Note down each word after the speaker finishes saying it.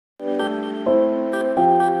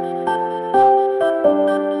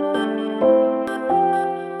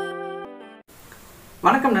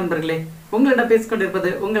வணக்கம் நண்பர்களே, உங்களிடம் பேசிக்கொண்டிருப்பது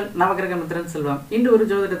உங்கள் நவகிரகமித்திரன் செல்வம். இன்று ஒரு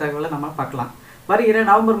ஜோதிட தகவலை நம்ம பார்க்கலாம். வருகிற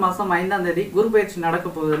நவம்பர் மாதம் 5ஆம் தேதி குரு பயிற்சி நடக்க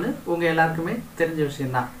போகுதுன்னு உங்கள் எல்லாருக்குமே தெரிஞ்ச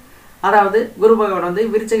விஷயம்தான். அதாவது குரு பகவான் வந்து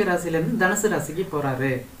விருச்சிக ராசியிலேருந்து தனுசு ராசிக்கு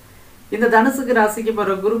போகிறாரு. இந்த தனுசுக்கு ராசிக்கு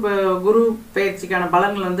போகிற குரு பயிற்சிக்கான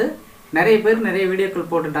பலன்கள் வந்து நிறைய பேர் நிறைய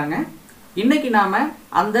வீடியோக்கள் போட்டுட்டாங்க. இன்றைக்கி நாம்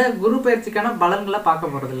அந்த குரு பயிற்சிக்கான பலன்களை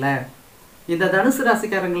பார்க்க போகிறதில்ல. இந்த தனுசு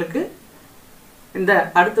ராசிக்காரங்களுக்கு இந்த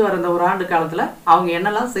அடுத்து வர இந்த ஒரு ஆண்டு காலத்தில் அவங்க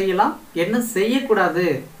என்னெல்லாம் செய்யலாம், என்ன செய்யக்கூடாது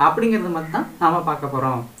அப்படிங்கிறது மட்டும் தான் நாம் பார்க்க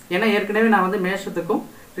போகிறோம். ஏன்னா ஏற்கனவே நான் வந்து மேஷத்துக்கும்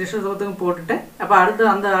ரிஷபத்துக்கும் போட்டுட்டேன். அப்போ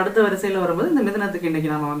அடுத்த வரிசையில் வரும்போது இந்த மிதுனத்துக்கு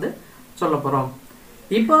இன்றைக்கி நாம் வந்து சொல்ல போகிறோம்.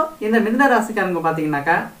 இப்போ இந்த மிதுன ராசிக்காரங்க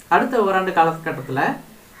பார்த்தீங்கன்னாக்கா அடுத்த ஓராண்டு காலகட்டத்தில்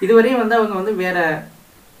இதுவரையும் வந்து அவங்க வந்து வேறு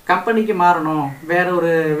கம்பெனிக்கு மாறணும், வேற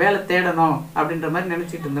ஒரு வேலை தேடணும் அப்படின்ற மாதிரி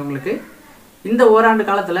நினச்சிட்டு இருந்தவங்களுக்கு இந்த ஓராண்டு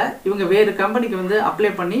காலத்தில் இவங்க வேறு கம்பெனிக்கு வந்து அப்ளை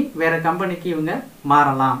பண்ணி வேறு கம்பெனிக்கு இவங்க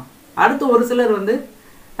மாறலாம். அடுத்து ஒரு சிலர் வந்து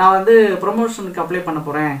நான் வந்து ப்ரொமோஷனுக்கு அப்ளை பண்ண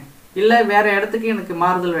போகிறேன், இல்லை வேறு இடத்துக்கு எனக்கு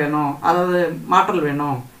மாறுதல் வேணும், அதாவது மாற்றல்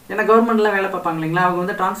வேணும். ஏன்னா கவர்மெண்ட்டில் வேலை பார்ப்பாங்க இல்லைங்களா, அவங்க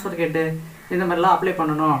வந்து ட்ரான்ஸ்ஃபர் கேட்டு இந்த மாதிரிலாம் அப்ளை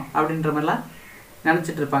பண்ணணும் அப்படின்ற மாதிரிலாம்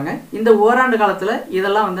நினச்சிட்டு இருப்பாங்க. இந்த ஓராண்டு காலத்தில்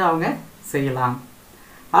இதெல்லாம் வந்து அவங்க செய்யலாம்.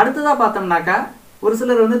 அடுத்ததாக பார்த்தோம்னாக்கா ஒரு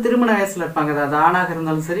சிலர் வந்து திருமண வயசில் இருப்பாங்க. அதாவது ஆணாக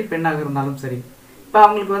இருந்தாலும் சரி, பெண்ணாக இருந்தாலும் சரி. இப்போ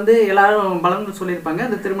அவங்களுக்கு வந்து எல்லாரும் பலன்கள் சொல்லியிருப்பாங்க,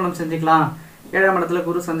 இந்த திருமணம் செஞ்சுக்கலாம், 7ஆம் இடத்துல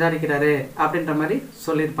குரு சஞ்சாரிக்கிறாரு அப்படின்ற மாதிரி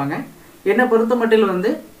சொல்லியிருப்பாங்க. என்னை பொறுத்த மட்டில் வந்து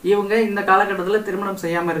இவங்க இந்த காலகட்டத்தில் திருமணம்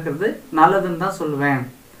செய்யாமல் இருக்கிறது நல்லதுன்னு தான் சொல்லுவேன்.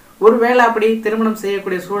 ஒருவேளை அப்படி திருமணம்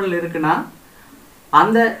செய்யக்கூடிய சூழல் இருக்குன்னா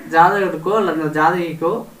அந்த ஜாதகத்துக்கோ அல்லது அந்த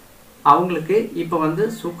ஜாதகிக்கோ அவங்களுக்கு இப்போ வந்து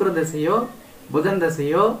சுக்கிர தசையோ புதன்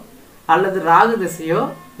தசையோ அல்லது ராகு தசையோ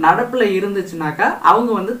நடப்பில் இருந்துச்சுனாக்கா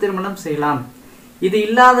அவங்க வந்து திருமணம் செய்யலாம். இது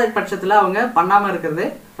இல்லாத பட்சத்தில் அவங்க பண்ணாமல் இருக்கிறது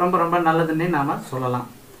ரொம்ப ரொம்ப நல்லதுன்னே நாம் சொல்லலாம்.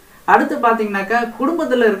 அடுத்து பார்த்தீங்கன்னாக்கா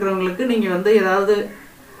குடும்பத்தில் இருக்கிறவங்களுக்கு நீங்கள் வந்து ஏதாவது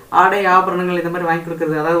ஆடை ஆபரணங்கள் இந்த மாதிரி வாங்கி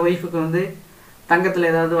கொடுக்குறது, அதாவது ஒய்ஃபுக்கு வந்து தங்கத்தில்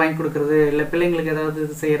ஏதாவது வாங்கி கொடுக்குறது, இல்லை பிள்ளைங்களுக்கு ஏதாவது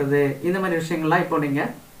இது செய்கிறது, இந்த மாதிரி விஷயங்கள்லாம் இப்போ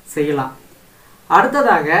நீங்கள் செய்யலாம்.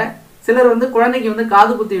 அடுத்ததாக சிலர் வந்து குழந்தைக்கு வந்து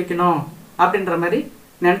காது குத்தி வைக்கணும் அப்படின்ற மாதிரி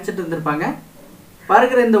நினச்சிட்டு இருந்திருப்பாங்க.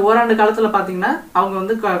 வருகிற இந்த ஓராண்டு காலத்தில் பார்த்தீங்கன்னா அவங்க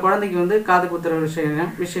வந்து குழந்தைக்கு வந்து காது குத்துற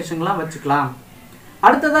விசேஷங்கள்லாம் வச்சுக்கலாம்.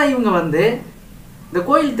 அடுத்ததாக இவங்க வந்து இந்த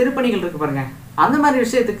கோயில் திருப்பணிகள் இருக்குது பாருங்கள், அந்த மாதிரி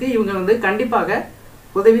விஷயத்துக்கு இவங்க வந்து கண்டிப்பாக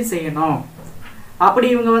உதவி செய்யணும். அப்படி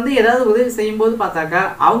இவங்க வந்து ஏதாவது உதவி செய்யும்போது பார்த்தாக்கா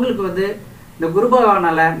அவங்களுக்கு வந்து இந்த குரு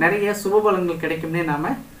பகவானால் நிறைய சுபபலங்கள் கிடைக்கும்னே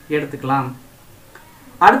நாம் எடுத்துக்கலாம்.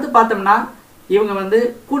 அடுத்து பார்த்தோம்னா இவங்க வந்து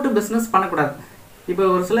கூட்டு பிஸ்னஸ் பண்ணக்கூடாது. இப்போ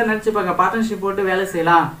ஒரு சிலர் நினச்சிப்பாங்க பார்ட்னர்ஷிப் போட்டு வேலை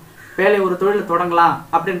செய்யலாம், வேலையை ஒரு தொழிலை தொடங்கலாம்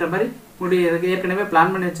அப்படின்ற மாதிரி ஏற்கனவே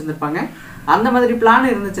பிளான் பண்ணி வச்சுருந்துருப்பாங்க. அந்த மாதிரி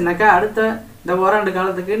பிளான் இருந்துச்சுனாக்கா அடுத்த இந்த ஓராண்டு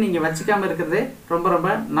காலத்துக்கு நீங்கள் வச்சுக்காமல் இருக்கிறதே ரொம்ப ரொம்ப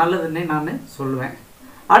நல்லதுன்னே நான் சொல்லுவேன்.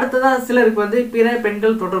 அடுத்ததாக சிலருக்கு வந்து பிற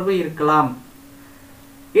பெண்கள் தொடர்பு இருக்கலாம்,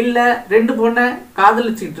 இல்லை 2 பொண்ணை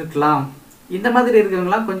காதலிச்சுக்கிட்டு இருக்கலாம். இந்த மாதிரி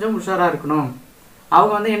இருக்கிறவங்களாம் கொஞ்சம் உஷாராக இருக்கணும்.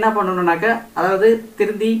 அவங்க வந்து என்ன பண்ணணுன்னாக்கா அதாவது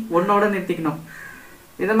திருந்தி ஒன்னோட நிறுத்திக்கணும்.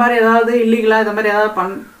 இந்த மாதிரி ஏதாவது இல்லீகலாக இந்த மாதிரி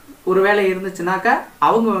ஏதாவது ஒரு வேலை இருந்துச்சுனாக்கா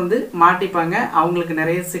அவங்க வந்து மாட்டிப்பாங்க, அவங்களுக்கு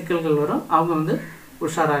நிறைய சிக்கல்கள் வரும். அவங்க வந்து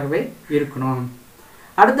உஷாராகவே இருக்கணும்.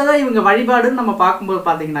 அடுத்ததாக இவங்க வழிபாடுன்னு நம்ம பார்க்கும்போது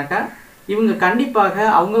பார்த்தீங்கன்னாக்கா இவங்க கண்டிப்பாக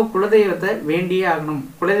அவங்க குலதெய்வத்தை வேண்டியே ஆகணும்.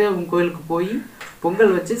 குலதெய்வம் கோயிலுக்கு போய்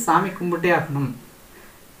பொங்கல் வச்சு சாமி கும்பிட்டே ஆகணும்.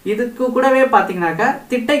 இதுக்கு கூடவே பார்த்தீங்கன்னாக்கா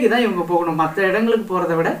திட்டைக்கு தான் இவங்க போகணும். மற்ற இடங்களுக்கு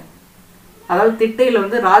போகிறத விட, அதாவது திட்டையில்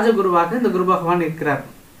வந்து ராஜகுருவாக இந்த குரு பகவான் இருக்கிறார்.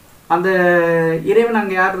 அந்த இறைவன்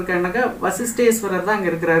அங்கே யார் இருக்காருனாக்கா வசிஷ்டேஸ்வரர் தான்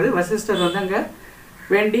அங்கே இருக்கிறாரு. வசிஷ்டர் வந்து அங்கே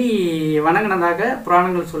வேண்டி வணங்கினதாக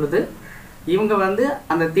புராணங்கள் சொல்லுது. இவங்க வந்து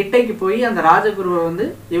அந்த திட்டைக்கு போய் அந்த ராஜகுருவை வந்து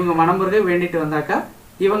இவங்க மனமுருக வேண்டிட்டு வந்தாக்கா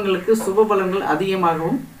இவங்களுக்கு சுபபலங்கள்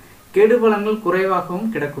அதிகமாகவும் கெடுபலங்கள் குறைவாகவும்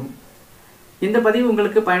கிடைக்கும். இந்த பதிவு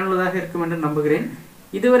உங்களுக்கு பயனுள்ளதாக இருக்கும் என்று நம்புகிறேன்.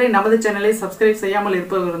 இதுவரை நமது சேனலை சப்ஸ்கிரைப் செய்யாமல்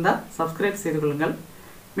இருப்பவர் இருந்தால் சப்ஸ்கிரைப் செய்து கொள்ளுங்கள்.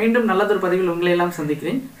 மீண்டும் நல்லதொரு பதிவில் உங்களை எல்லாம்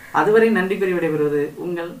சந்திக்கிறேன். அதுவரை நன்றி கூறி விடைபெறுவது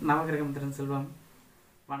உங்கள் நவகிரகமித்திரன் செல்வம்.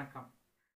 வணக்கம்.